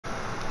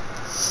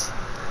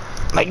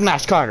like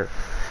Nash Carter.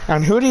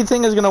 And who do you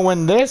think is gonna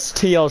win this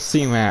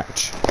TLC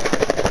match?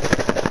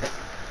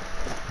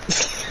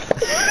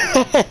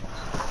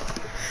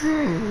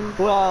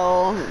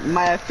 Well,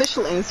 my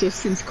official answer,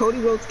 since Cody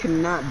Rhodes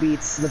cannot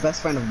beat the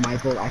best friend of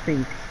Michael, I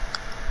think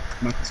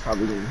Michael's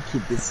probably going to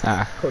keep this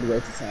Cody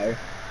Rhodes attire.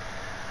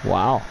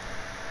 Wow.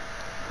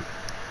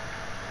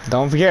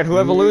 Don't forget,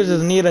 whoever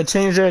loses need to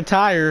change their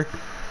attire.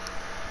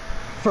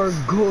 For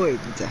good.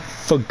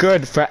 For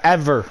good,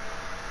 forever.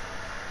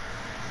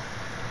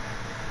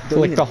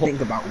 Don't even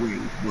think about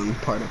wearing one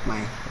part of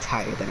my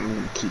attire that I'm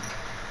going to keep.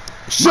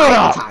 Shut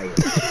up!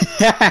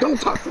 Don't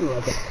talk to me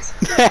like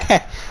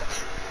that.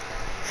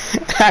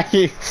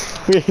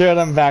 We hear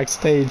them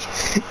backstage.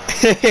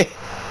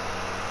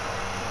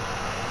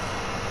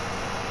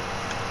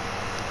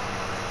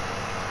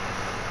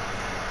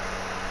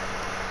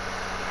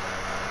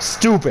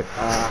 Stupid.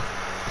 Our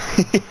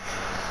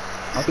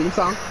theme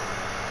song?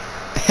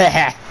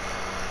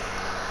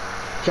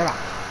 Shut up.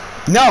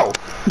 No!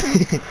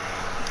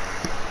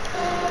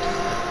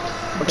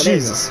 Okay,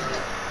 Jesus.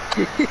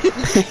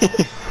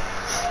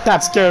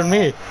 That scared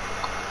me.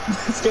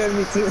 It scared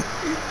me too.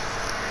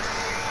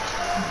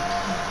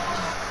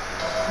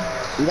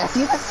 You guys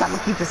see this? I'm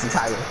gonna keep this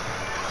entire.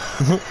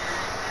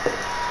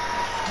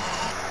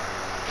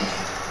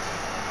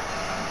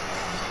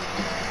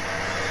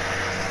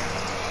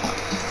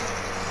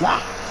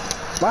 Ah,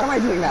 why am I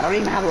doing that? I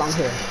don't even have long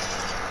hair.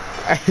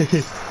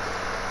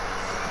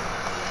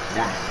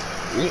 Yeah.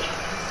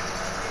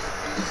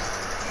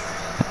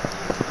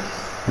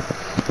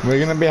 We're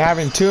gonna be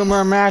having 2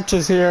 more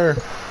matches here.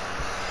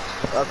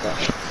 Okay.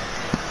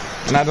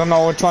 And I don't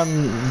know which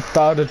one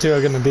the other 2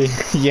 are gonna be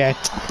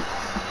yet.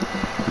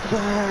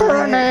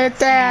 Burn it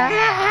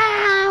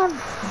down!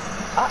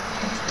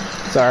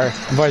 Sorry,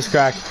 voice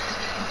crack.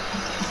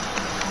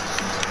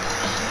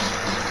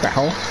 The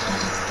hell?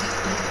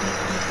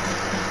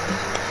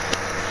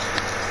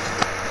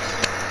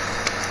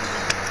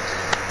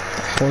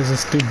 What is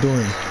this dude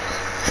doing?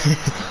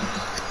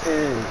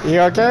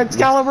 You okay,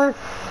 Excalibur?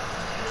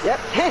 Yep.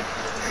 Hey.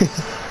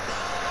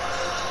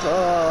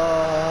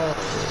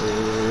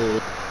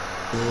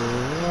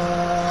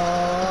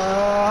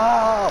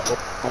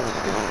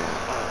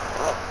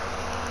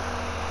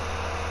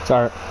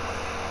 Sorry.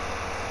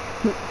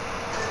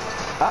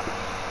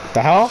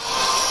 The hell?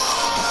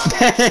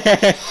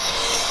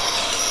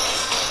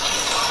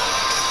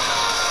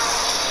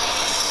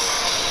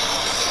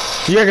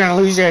 You're gonna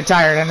lose your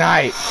attire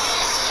tonight,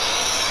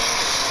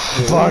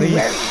 buddy.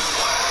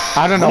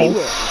 I don't know.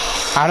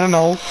 I don't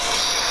know.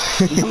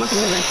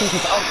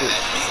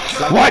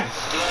 What?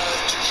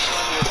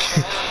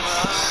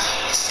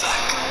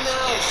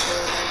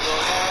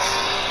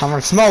 I'm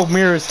gonna smoke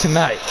mirrors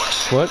tonight.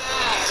 What?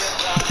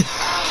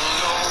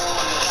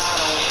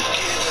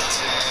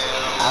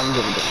 I'm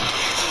gonna go.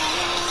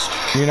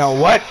 You know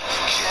what?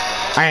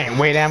 I ain't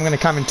waiting. I'm gonna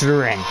come into the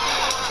ring.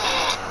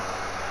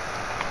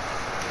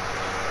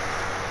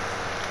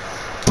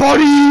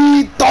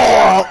 Buddy!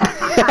 Thor!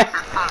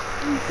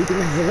 You think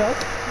this is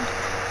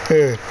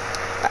it?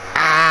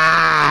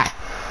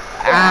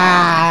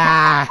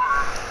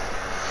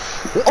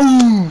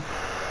 Ooh!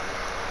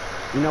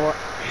 You know what?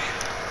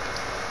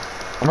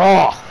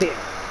 Raw!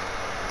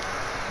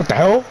 What the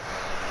hell?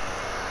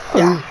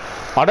 Yeah.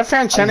 Are the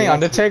fans chanting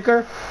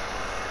Undertaker?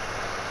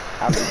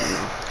 I don't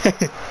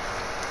know.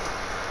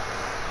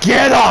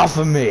 Get off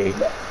of me!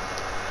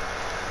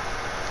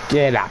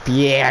 Get up,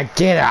 yeah,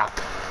 get up!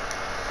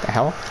 The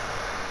hell?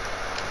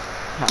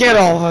 Get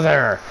over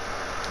there!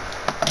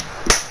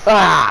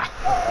 Ah!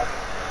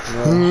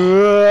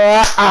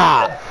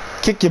 Ah!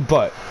 Kick your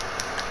butt!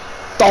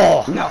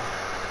 Oh! No.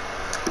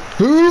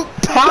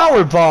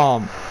 Power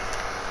bomb!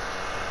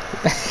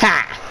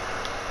 Ha!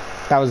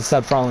 That was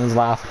Seth Rollins'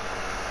 laugh.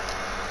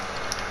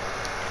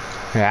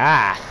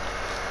 Ah!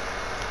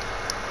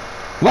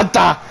 What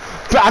the?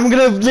 I'm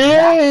gonna.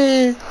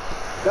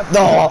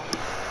 No!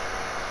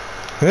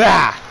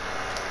 Ah!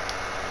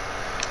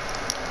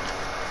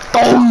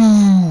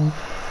 Oh!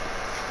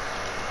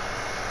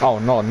 Oh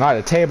no, not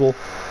a table.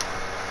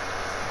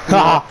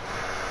 Ha!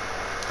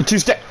 It's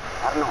just it.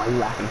 I don't know why you're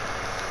laughing.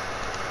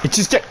 It's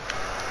just it.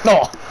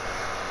 No.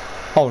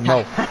 Oh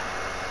no.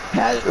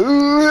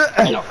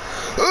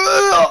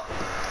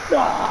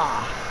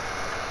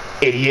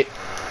 Idiot.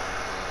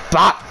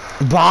 Bop.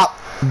 Bop.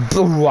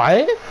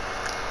 What?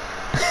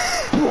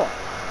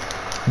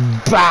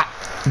 Bop.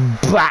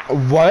 Bop.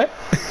 What?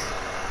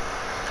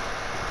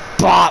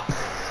 Bop.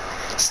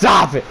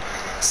 Stop it.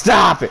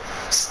 Stop it.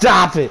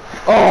 Stop it.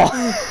 Oh.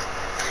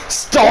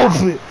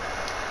 Stop it.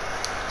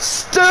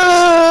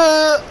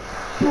 Stop.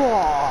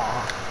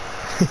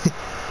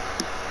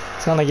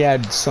 Sound like you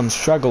had some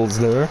struggles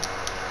there.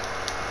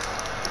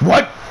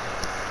 What?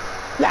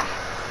 Yeah.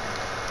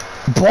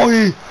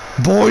 Boy.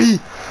 Boy.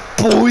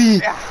 Boy.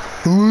 Yeah.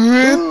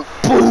 Boom.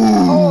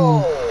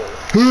 Oh.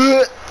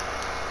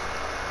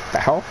 The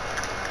hell?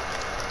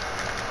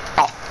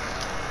 Oh.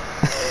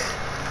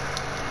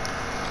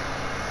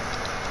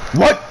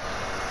 What?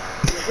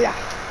 Yeah.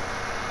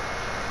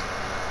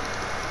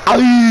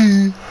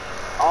 Aye.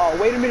 Oh,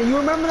 wait a minute. You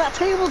remember that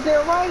table's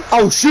there, right?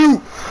 Oh shoot!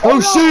 Oh,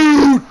 no.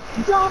 shoot!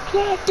 Drop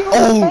that, dude.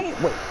 Oh.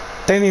 Wait.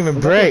 Didn't even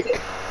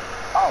break.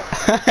 Oh.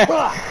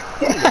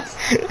 Dang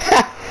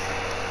it.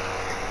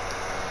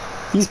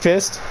 He's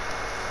pissed.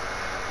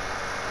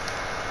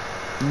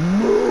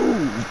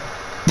 Move.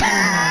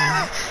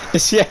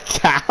 Is she a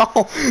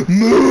cow?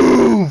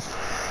 Move!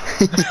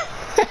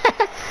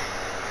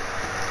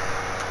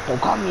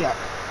 Don't call me up.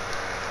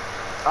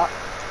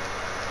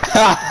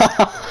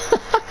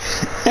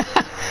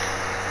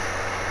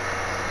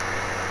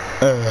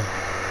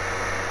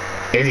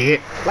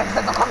 Idiot. Like I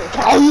said, don't call me a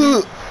cat.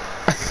 Oh,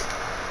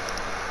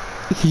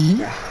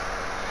 he?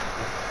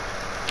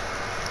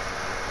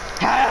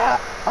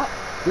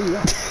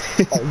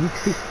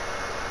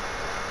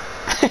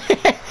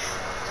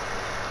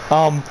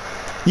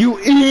 You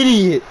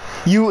idiot!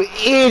 You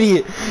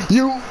idiot!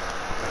 You.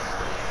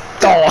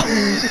 Oh.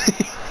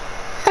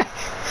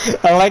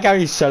 I like how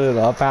you shut it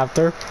up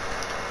after.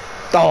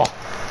 Oh,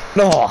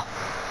 no,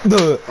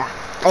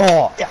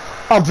 oh,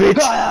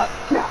 bitch.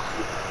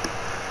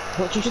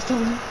 What you just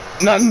told me?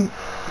 Nothing.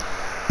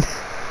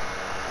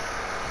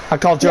 I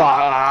called you.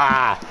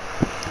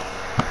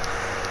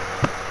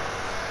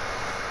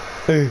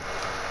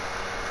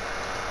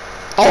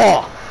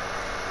 Oh,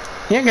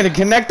 you ain't gonna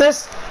connect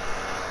this?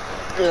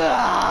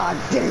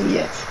 Dang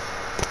it.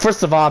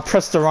 First of all, I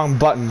pressed the wrong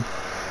button.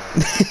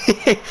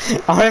 I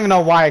don't even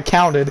know why it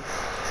counted.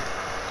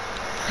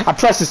 I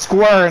pressed a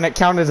square and it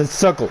counted as a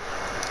circle.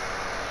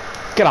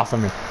 Get off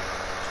of me.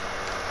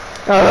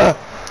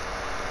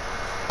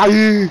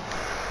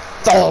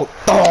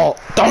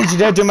 Don't you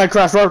dare do my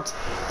crossroads.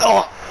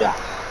 Don't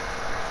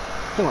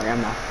worry,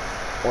 I'm not.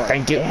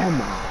 Thank you.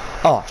 Am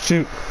I? Oh,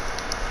 shoot.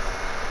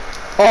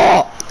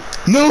 Oh,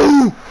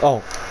 no.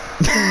 Oh.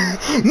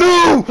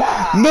 No.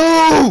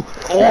 No.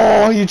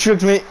 Oh, you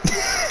tricked me.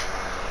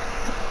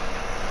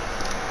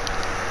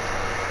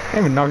 Ain't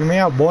even knocking me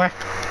out, boy.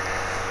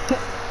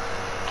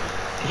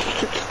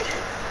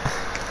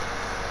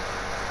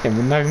 Ain't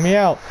even knocking me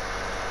out.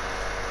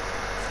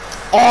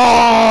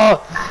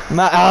 Oh,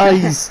 my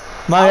eyes.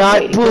 My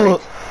eye pull.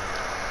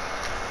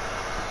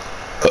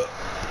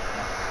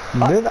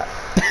 Did I?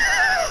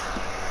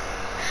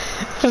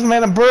 Just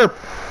made a burp.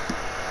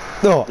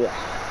 Oh.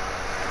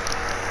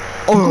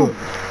 Oh.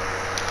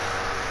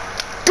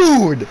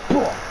 Good.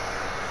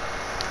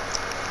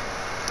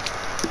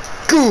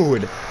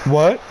 Good.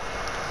 What?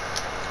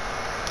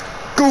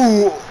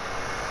 Good.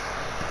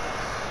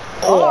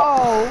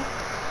 Oh.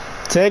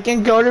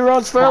 Taking Cody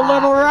Rhodes for a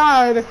little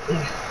ride.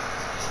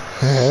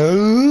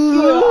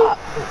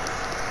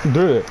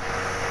 Do it.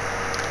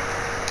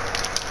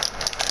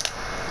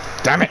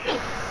 Damn it.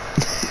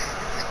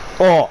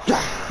 Oh.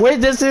 Wait,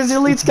 this is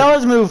Elite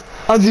Scholars move.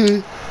 Or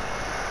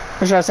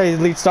should I say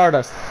Elite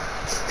Stardust?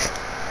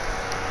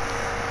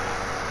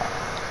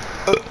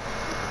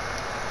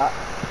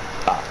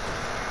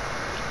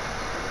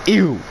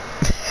 Ew.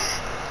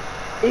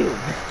 Ew.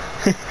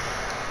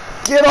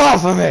 Get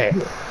off of me.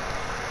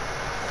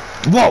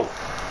 Whoa.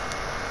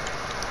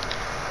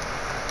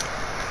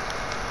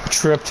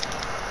 Tripped.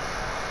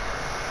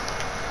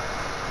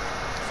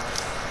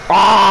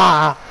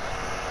 Ah.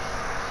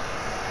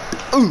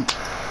 Ooh.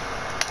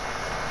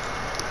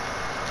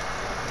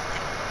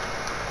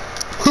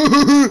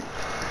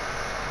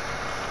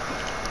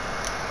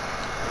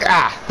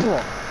 Ah.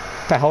 What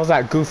the hell was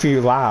that goofy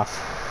laugh?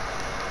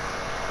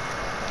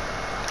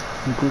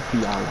 Goofy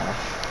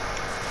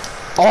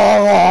laugh.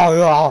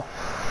 Oh.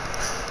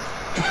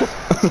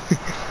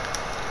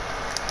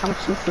 How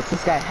much juice does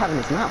this guy have in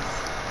his mouth?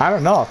 I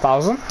don't know,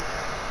 1,000?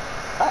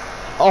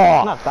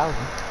 Oh. Not 1,000.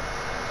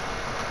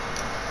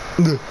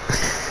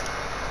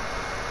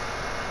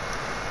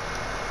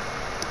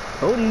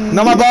 Cody.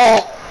 No, my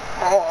ball!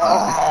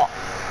 Oh.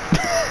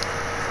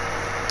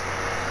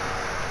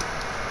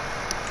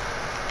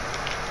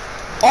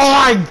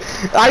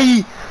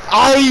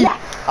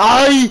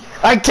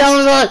 I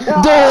counted that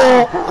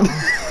door!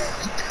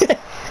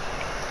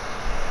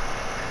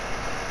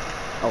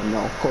 Oh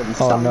no,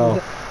 Cody's Oh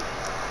no.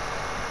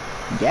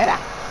 Get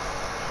out.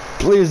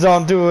 Please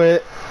don't do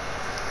it.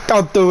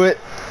 Don't do it.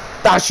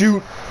 Ah,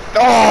 shoot.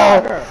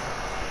 Oh!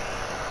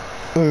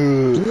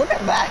 Look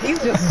at that, he's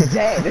just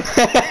dead.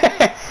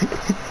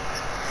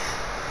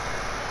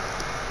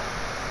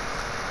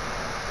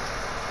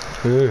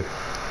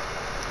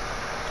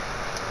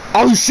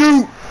 Oh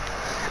shoot!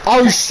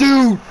 Oh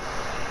shoot!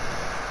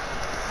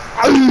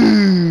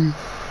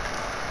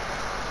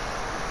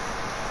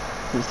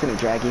 He's gonna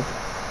drag you.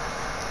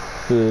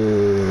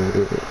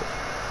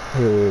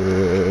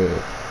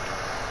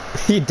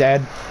 He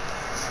dead.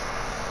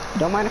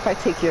 Don't mind if I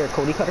take your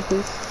Cody cutter,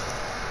 please?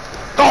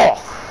 Oh!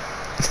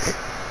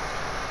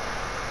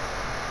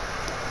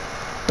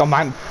 Don't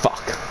mind.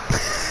 Fuck.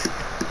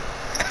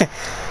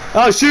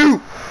 Oh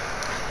shoot!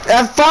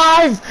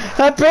 F5!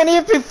 I've been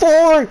here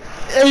before!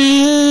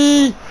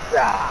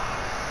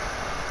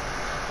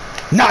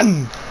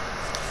 None!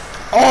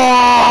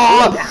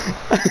 Oh!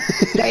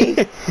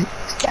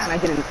 God, I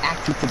didn't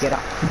ask you to get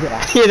up.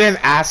 You didn't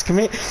ask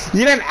me?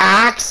 You didn't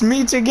ask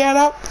me to get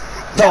up?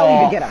 Tell you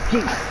Oh. to get up,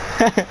 please.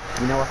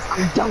 You know what?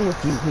 I'm done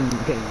with you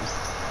games.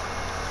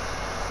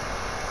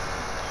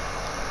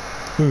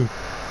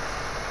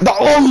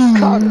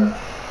 Carter.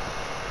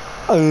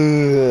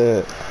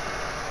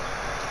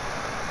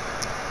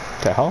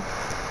 The hell?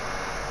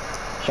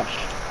 Shush.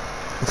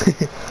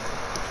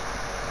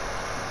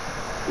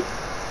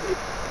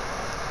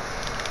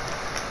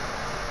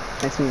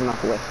 Next moving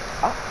off the way.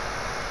 Oh.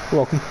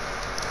 Welcome.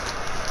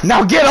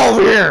 Now get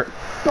over here!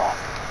 Oh.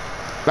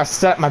 I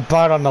set my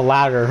butt on the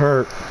ladder,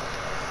 hurt.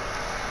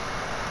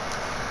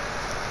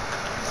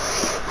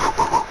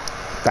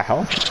 The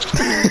hell?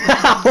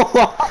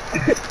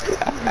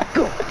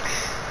 Go.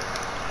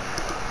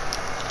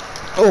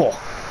 Oh.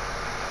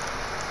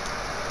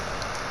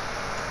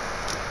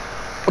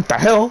 What the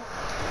hell?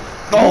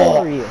 Oh.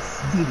 Glorious.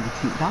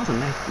 DDT. That was a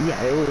nice.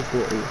 Yeah, it was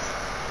glorious.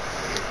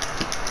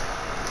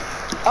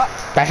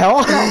 The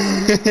hell?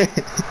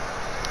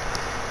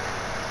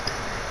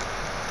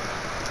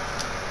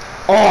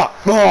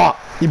 Oh,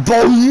 you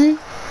boy!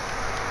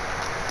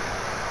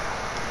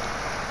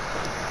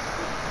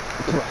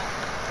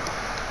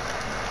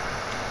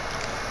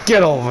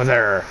 Get over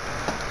there!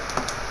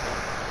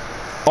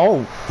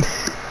 Oh,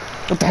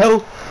 what the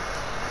hell?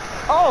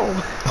 Oh!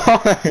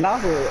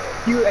 That was a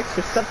few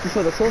extra steps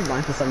before the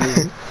clothesline for some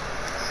reason.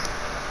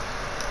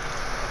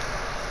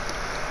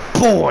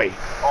 Boy!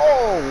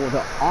 Oh,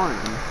 the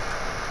arm.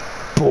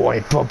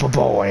 Boy!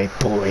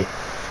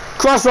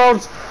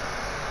 Crossroads!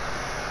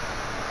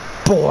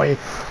 Boy!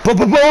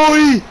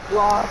 Boy!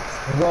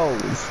 Lost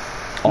Rhodes.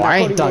 Oh, I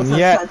ain't done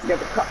yet.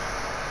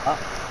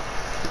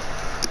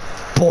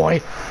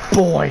 Boy!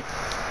 Boy!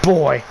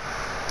 Boy!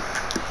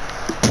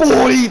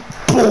 Boy!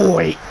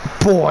 Boy!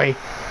 Boy!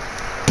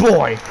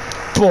 Boy!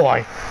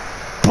 Boy!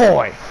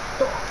 Boy!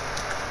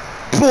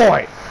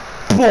 Boy!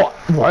 Boy!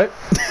 What?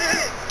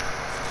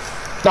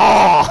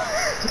 Ah!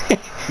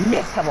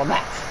 Miss, how about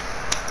that?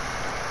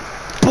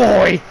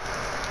 Boy!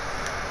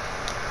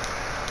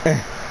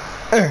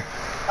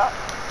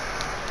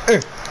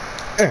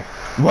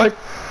 What?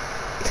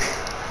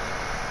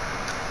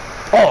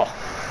 Oh!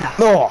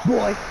 Oh!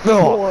 Boy!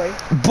 Oh! Boy!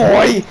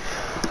 Boy!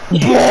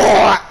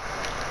 Boy!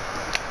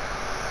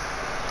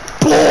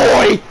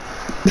 Boy!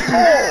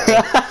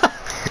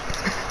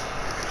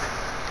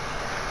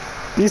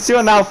 These two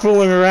are now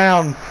fooling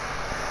around.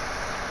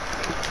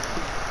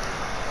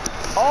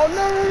 Oh,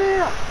 no!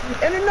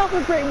 And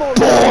another great moment!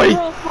 Boy!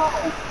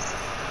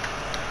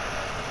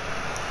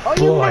 Oh,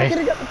 you're Boy. not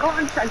gonna get the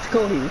contract,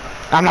 Cody!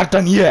 I'm not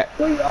done yet.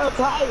 We are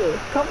tired!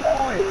 Come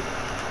on!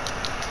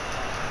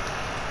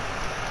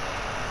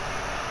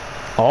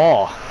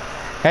 Oh.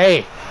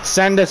 Hey,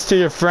 send this to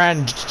your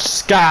friend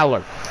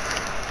Skylar.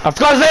 Of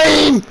course,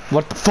 name!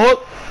 What the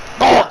fuck?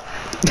 Oh!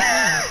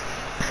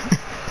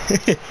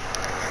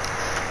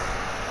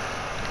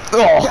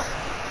 Oh!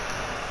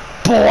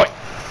 Boy!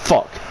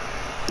 Fuck.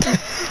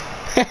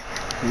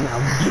 Now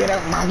get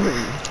out my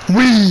room!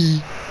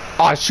 Wee!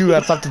 Oh shoot, I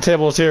thought the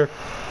table was here.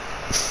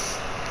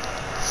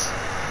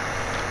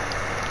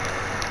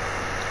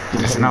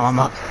 Yes, now I'm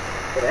up.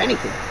 Or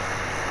anything.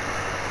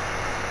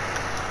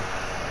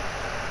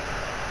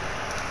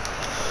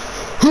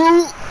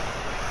 Who?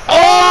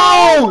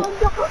 Oh!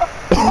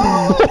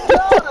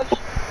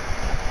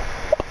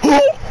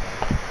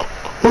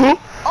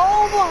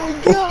 Oh my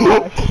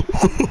gosh!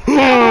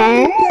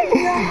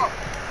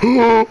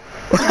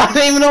 I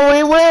didn't even know where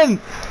he went!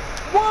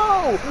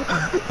 Whoa!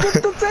 Get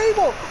the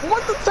table!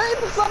 What the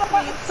table set up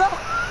by itself?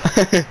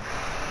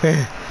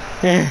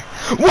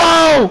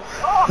 Whoa!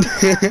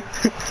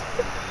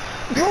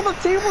 Bro, the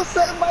table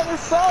set up by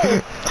itself!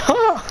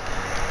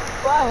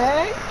 What the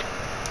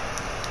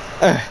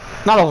heck?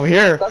 Not over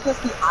here. That's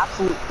just the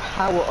absolute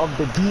power of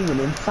the demon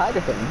inside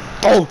of him.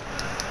 Oh!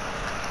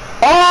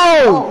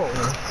 Oh!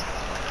 Oh!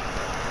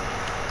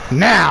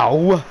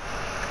 Now!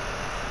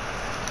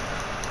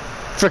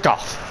 Frick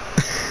off.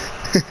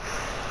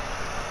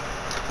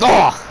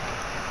 Oh!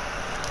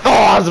 Oh,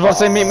 I was about to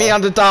say meet me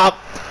on the top.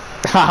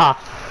 Haha.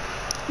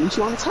 Meet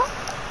you on the top?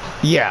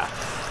 Yeah.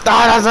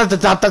 Ah, that's not the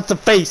top, that's the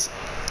face.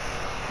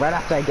 Right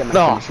after I get my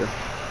finisher.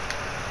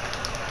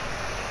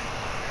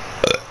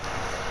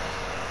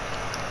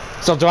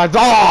 So do I.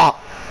 Oh!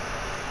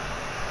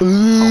 Oh,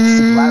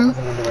 shit, right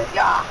wasn't into it.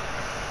 Yeah!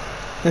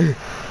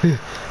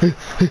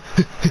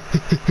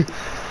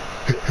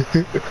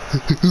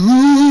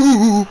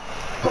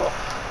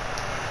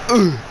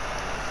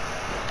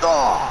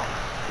 Oh!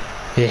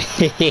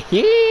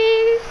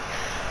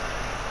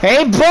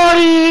 Hey,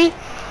 buddy!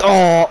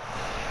 Oh!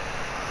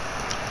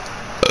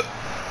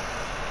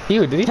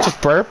 Ew, did he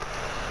just burp?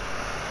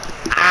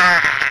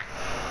 Ah!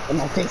 In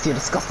my face, you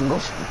disgusting. Go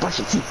brush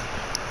your teeth.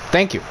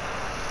 Thank you.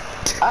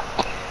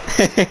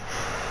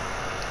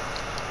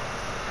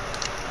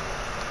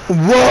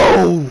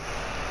 Whoa!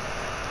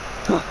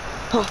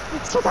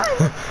 So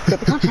time! Get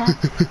the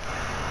contract!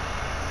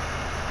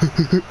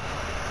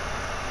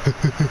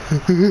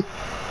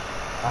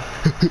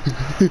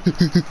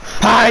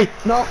 Hi!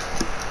 No!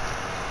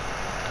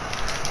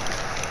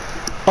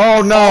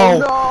 Oh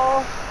no!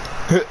 Oh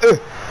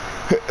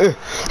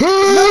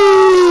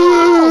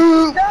no!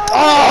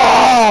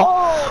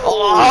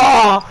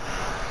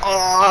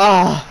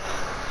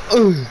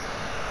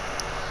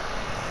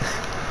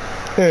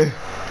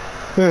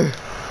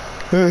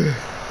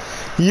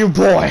 You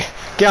boy,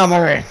 get out of my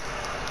ring.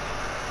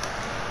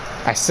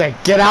 I said,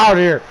 get out of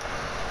here.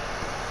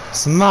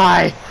 It's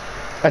my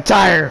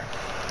attire.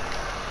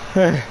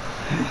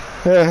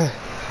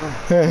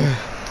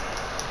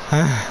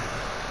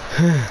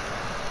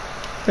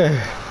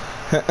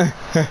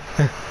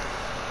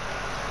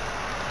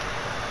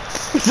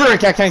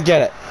 Frick, I can't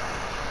get it.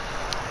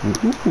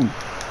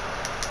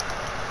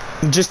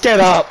 Just get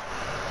up.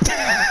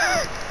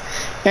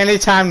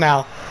 Anytime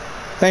now.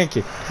 Thank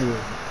you.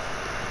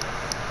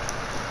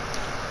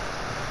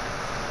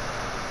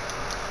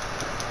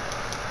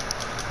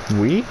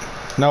 We?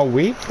 No,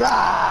 we?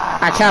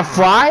 I can't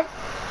fly?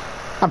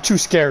 I'm too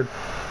scared.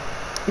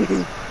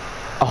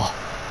 Oh.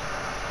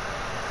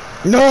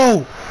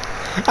 No!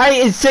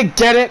 I said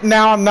get it,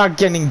 now I'm not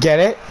getting get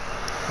it.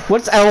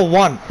 What's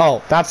L1?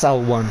 Oh, that's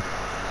L1.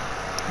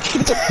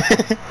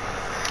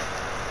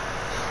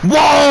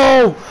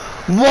 Whoa!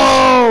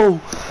 Whoa!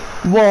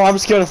 Whoa, I'm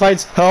scared of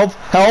fights. Help!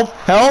 Help!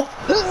 Help!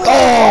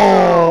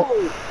 Oh!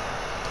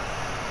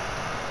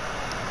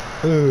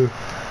 Oh!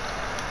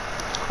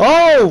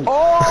 Oh!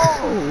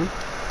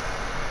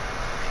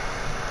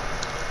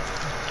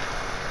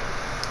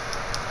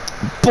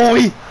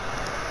 Boy!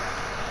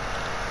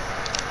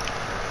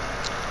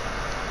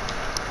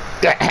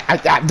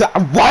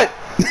 What?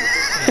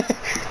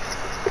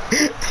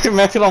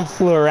 Megalon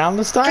flew around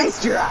this time?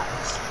 Face your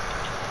eyes.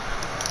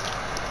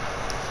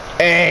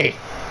 Hey,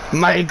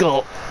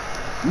 Michael.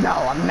 No,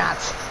 I'm not.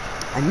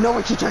 I know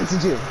what you're trying to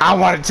do. I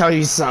want to tell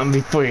you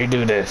something before you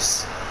do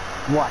this.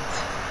 What?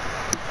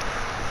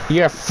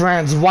 Your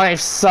friend's wife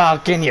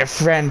sucks and your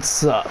friend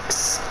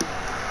sucks.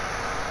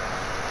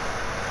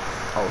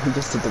 Oh, he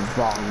just did the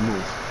wrong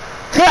move.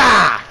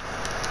 Ha!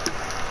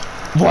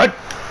 What?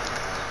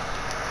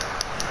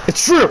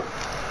 It's true.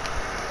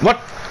 What?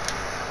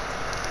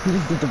 He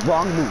just did the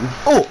wrong move.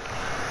 Oh.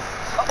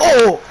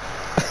 Oh.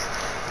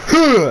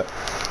 Huh.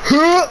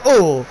 Huh.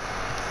 Oh.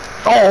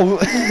 Oh.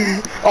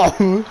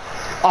 Oh.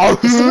 Oh.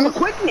 It's the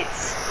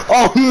quickness.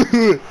 Oh.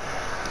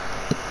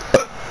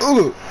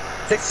 Oh.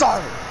 Say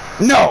sorry.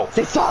 No.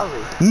 Say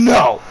sorry.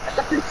 No.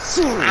 Say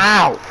sorry.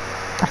 Ow.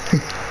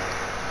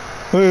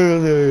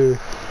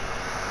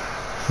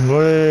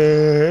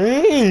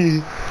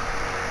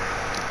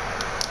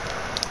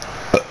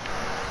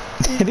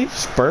 Did he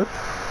just burp?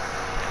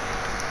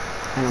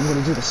 And I'm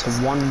gonna do this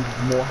one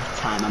more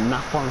time. I'm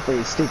not falling for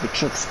your stupid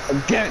tricks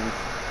again.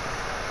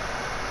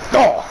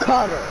 Oh.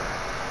 Cutter.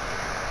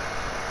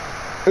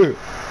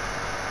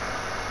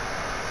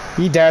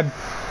 He dead.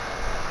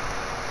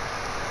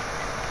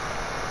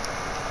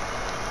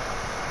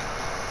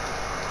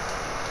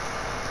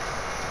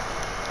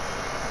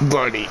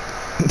 Buddy.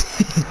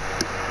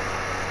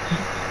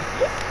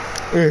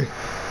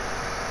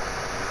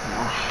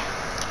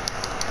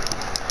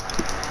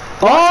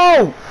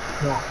 Oh!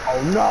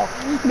 Oh no!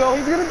 No,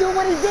 he's gonna do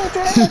what he did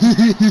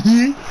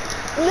today!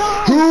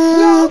 No!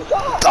 No!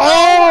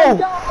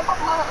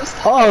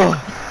 Stop!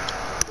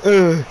 Oh! Oh!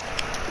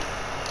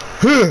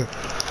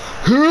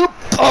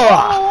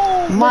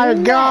 Oh! My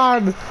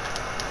God!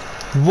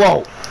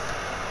 Whoa!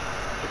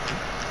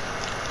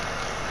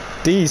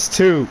 These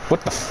two.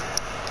 What the?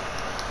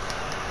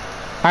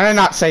 I did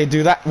not say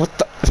do that. What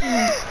the?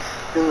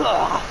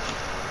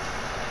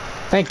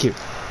 Thank you.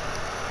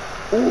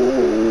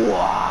 Ooh.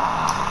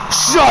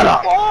 Shut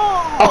up!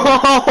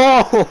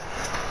 Oh!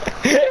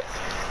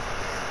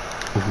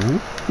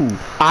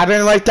 I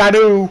didn't like that.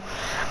 Ooh.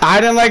 I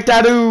didn't like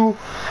that. Ooh.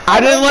 I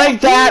didn't like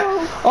that.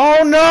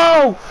 Oh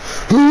no!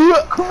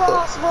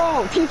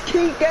 Crossroad! He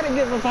keep getting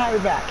his entire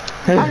back.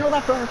 I know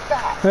that for a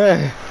fact.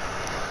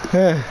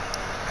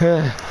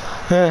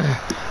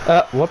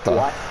 What the?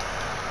 What?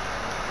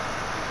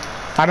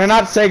 I did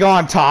not say go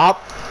on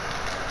top.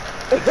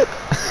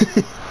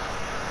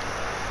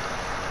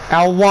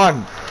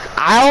 L1.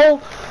 Ow!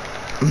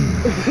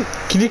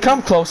 Can you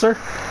come closer?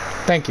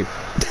 Thank you.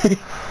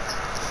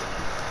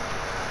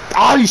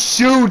 Oh,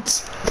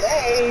 shoot!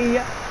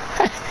 Hey!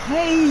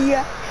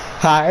 Hey!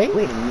 Hi.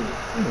 Wait a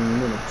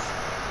minute.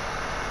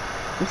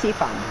 You see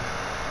if I'm...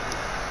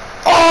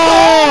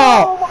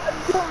 Oh! Oh my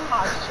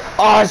gosh!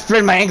 Oh, I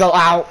sprained my ankle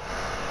out.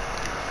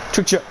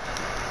 Tricked you.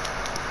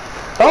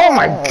 Oh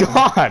my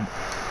God!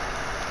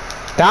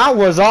 That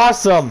was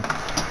awesome.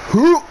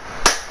 Who?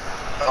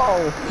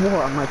 Oh,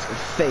 more on my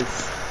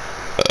face.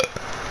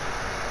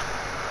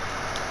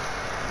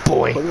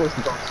 Boy. Cody was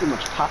going too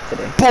much pop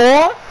today.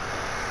 Boy?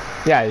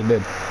 Yeah, you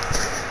did.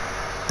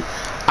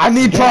 I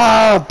need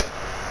pop!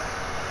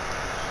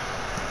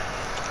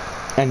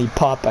 I need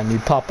pop, I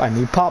need pop, I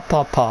need pop,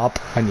 pop, pop.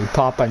 I need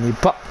pop, I need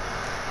pop.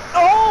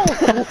 Oh!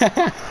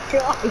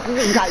 God,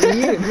 you got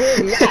muted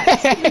really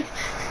nice.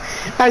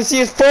 I see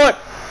his foot!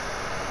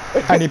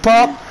 I need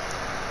pop.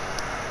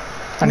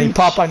 I need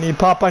pop, I need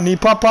pop, I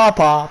need pop, pop,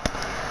 pop.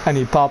 I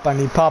need pop, I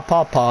need pop,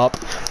 pop, pop.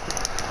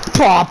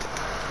 Pop!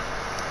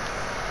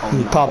 Oh,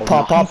 Need no, pop, oh,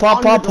 pop, no. pop,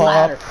 pop, pop,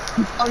 pop.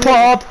 Pop!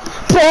 Pop!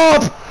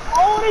 Pop!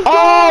 Oh!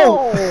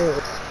 Oh!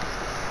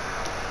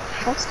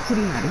 How's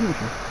Cody not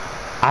injured?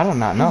 I do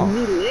not know.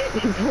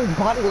 His whole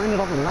body landed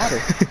on the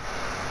ladder.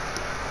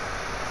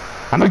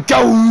 I'm a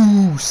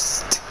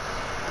ghost.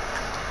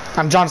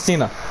 I'm John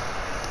Cena.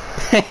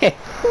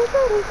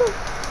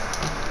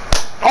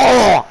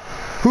 Oh,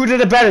 who did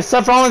it better,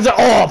 Seth Rollins or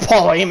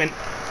Paul Heyman?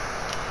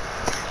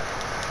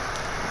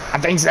 I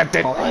think Seth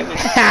did. Paul Heyman.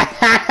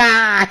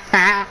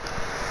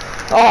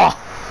 Oh,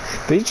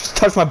 did he just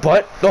touch my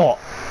butt? Oh.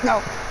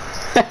 No.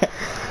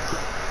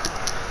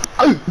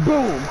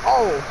 Boom.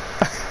 Oh.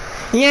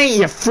 He ain't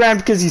your friend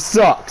because he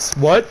sucks.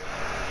 What?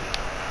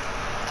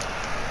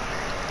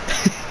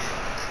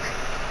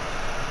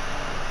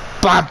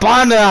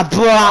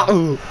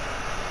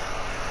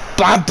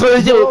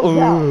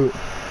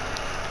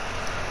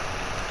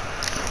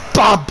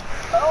 Bob.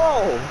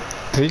 Oh.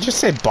 Did he just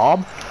say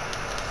Bob?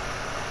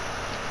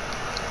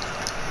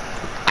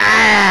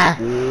 Ah.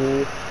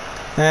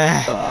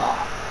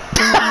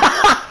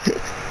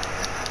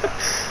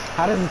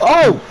 How does it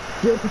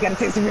feel if you gotta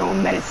take some of your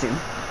own medicine?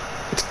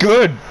 It's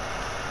good.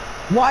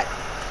 What?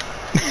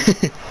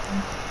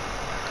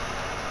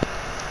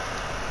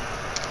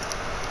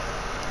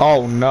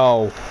 Oh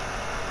no.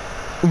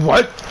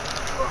 What?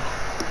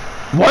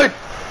 What?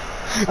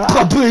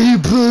 Puppy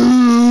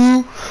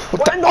boo!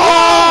 What the?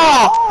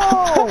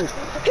 Oh!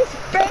 His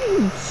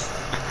face!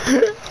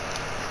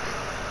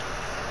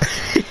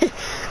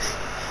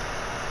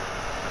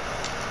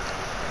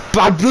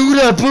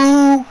 Babluda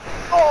boo!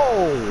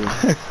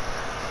 Oh!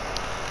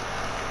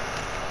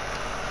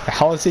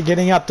 How is he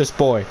getting up, this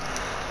boy?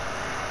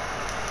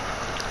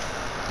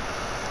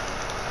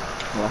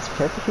 Well, that's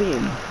perfectly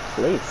in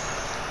place.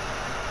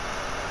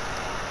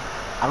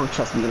 I don't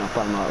trust being up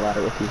on that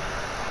ladder with you.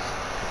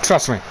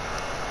 Trust me.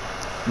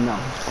 No.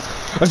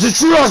 I said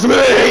trust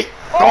me!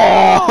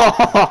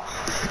 Oh!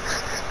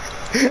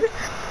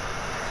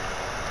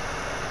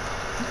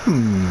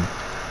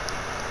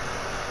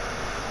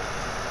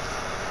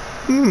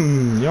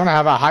 You wanna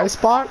have a high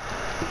spot?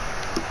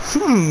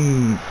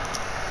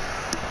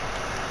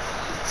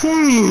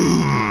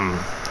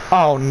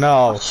 Oh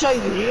no. I'll show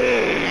you.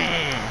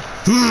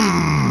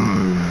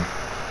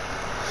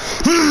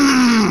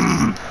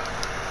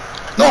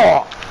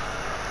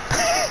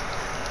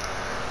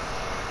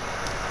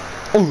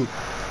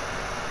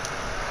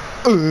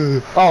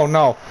 Oh! Oh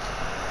no.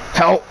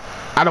 Help.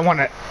 I don't want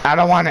it. I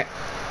don't want it.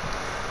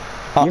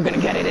 You're gonna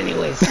get it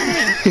anyways.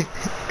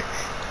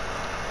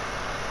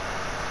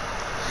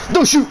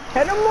 Don't shoot.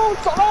 Hit him once.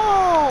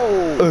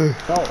 Oh!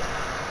 Oh.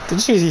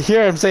 Did you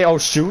hear him say, oh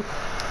shoot?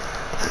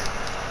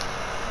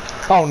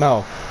 Oh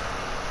no.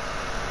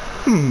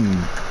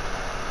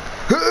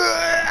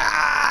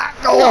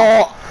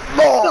 Oh,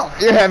 no.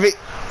 You're heavy.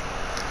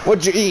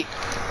 What'd you eat?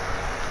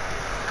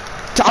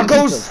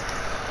 Tacos?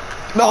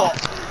 No.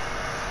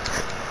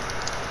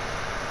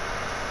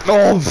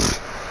 No.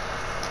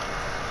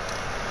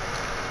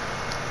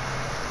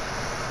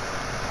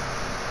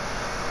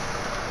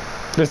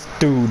 This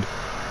dude.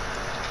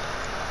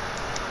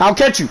 I'll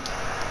catch you.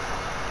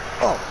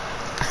 Oh.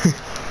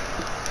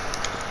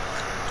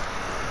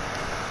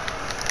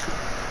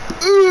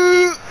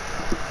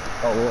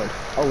 Oh Lord.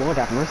 Oh Lord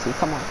have mercy.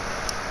 Come on.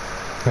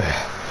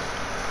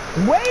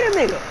 Wait a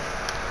minute.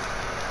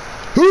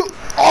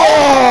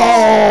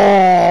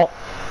 Oh!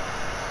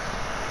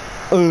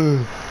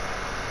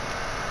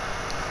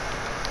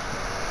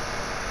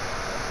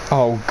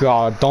 Oh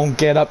God, don't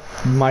get up,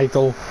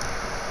 Michael.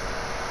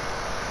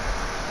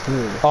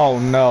 Oh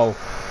no.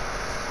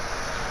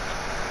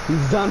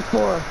 He's done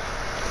for.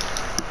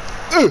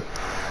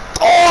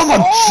 Oh, my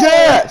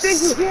chest!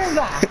 Did you hear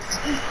that?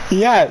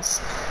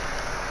 Yes.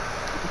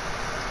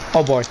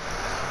 Oh boy.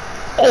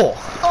 Oh!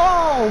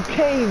 Oh,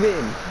 cave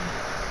in.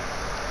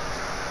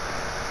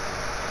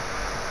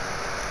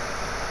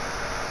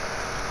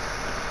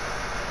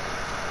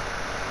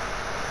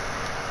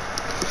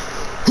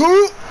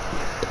 Oh!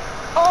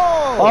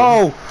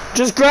 Oh!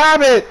 Just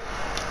grab it!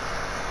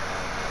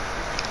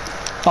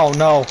 Oh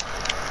no.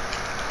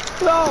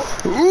 No!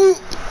 Ooh.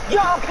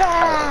 Yo,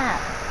 cat!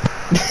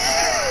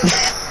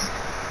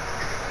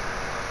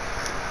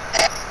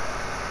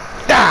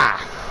 Ah!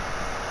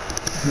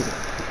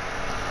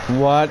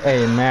 What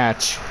a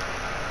match.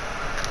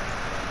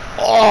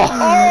 Oh!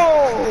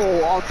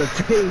 Oh! Off the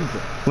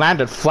table.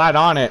 Landed flat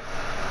on it.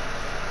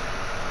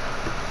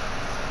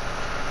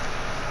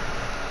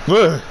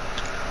 Ugh.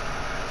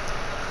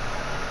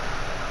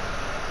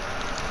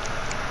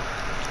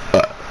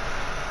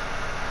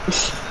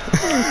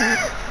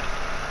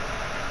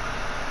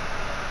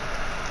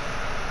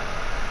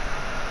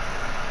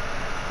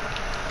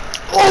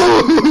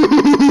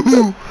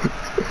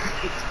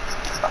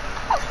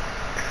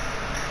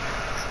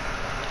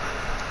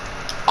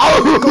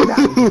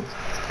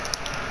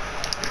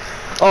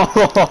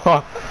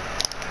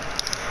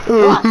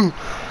 Oh!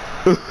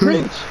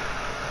 Cringe.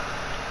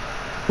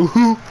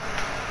 Oh!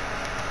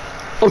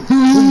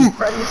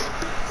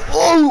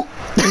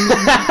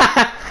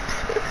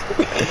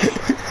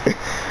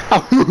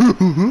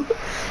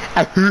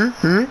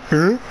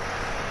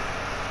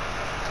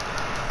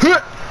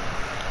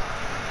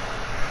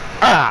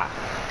 Ah!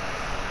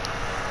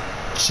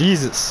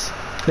 Jesus.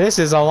 This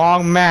is a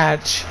long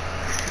match.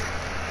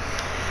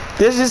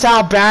 This is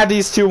how bad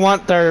these two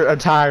want their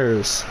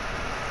attires.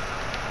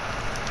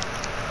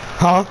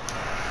 Huh?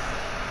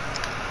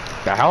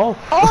 The hell?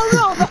 Oh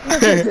no,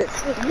 this is it.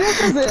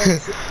 This is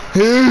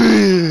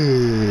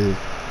it.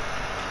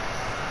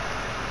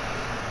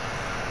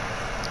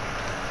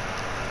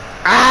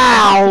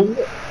 Ow!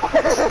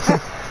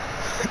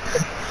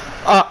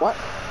 What?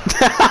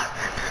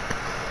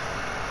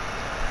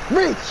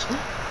 Reach!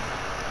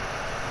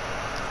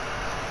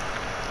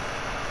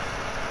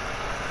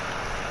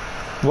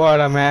 What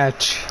a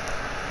match.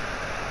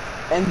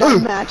 And the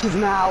match is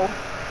now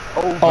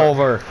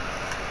over.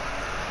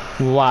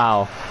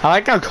 Wow. I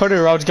like how Cody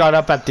Rhodes got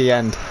up at the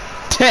end.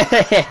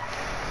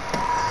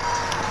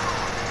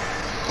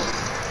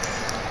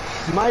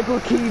 Michael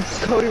keeps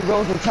Cody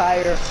Rhodes'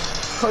 attire.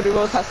 Cody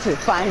Rhodes has to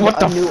find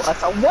What a new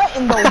attire. What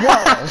in the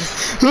world?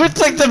 Who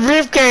took the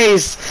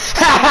briefcase?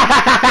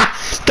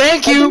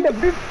 Thank you. No!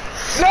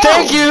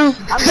 Thank you.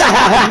 I'm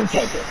not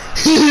take it.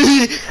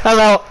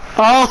 Hello.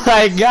 Oh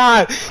my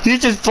god. You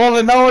just pulled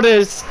a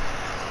notice.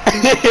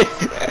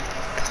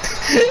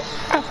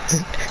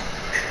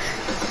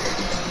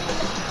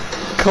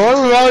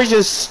 Cody Rhodes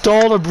just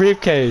stole the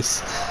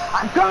briefcase.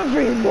 I'm coming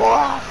for you,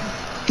 boy.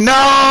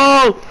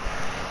 No!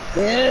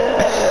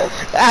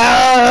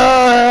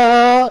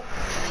 Ah!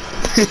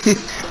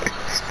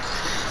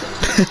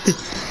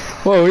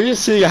 Well, we'll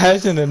see you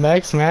guys in the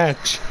next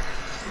match.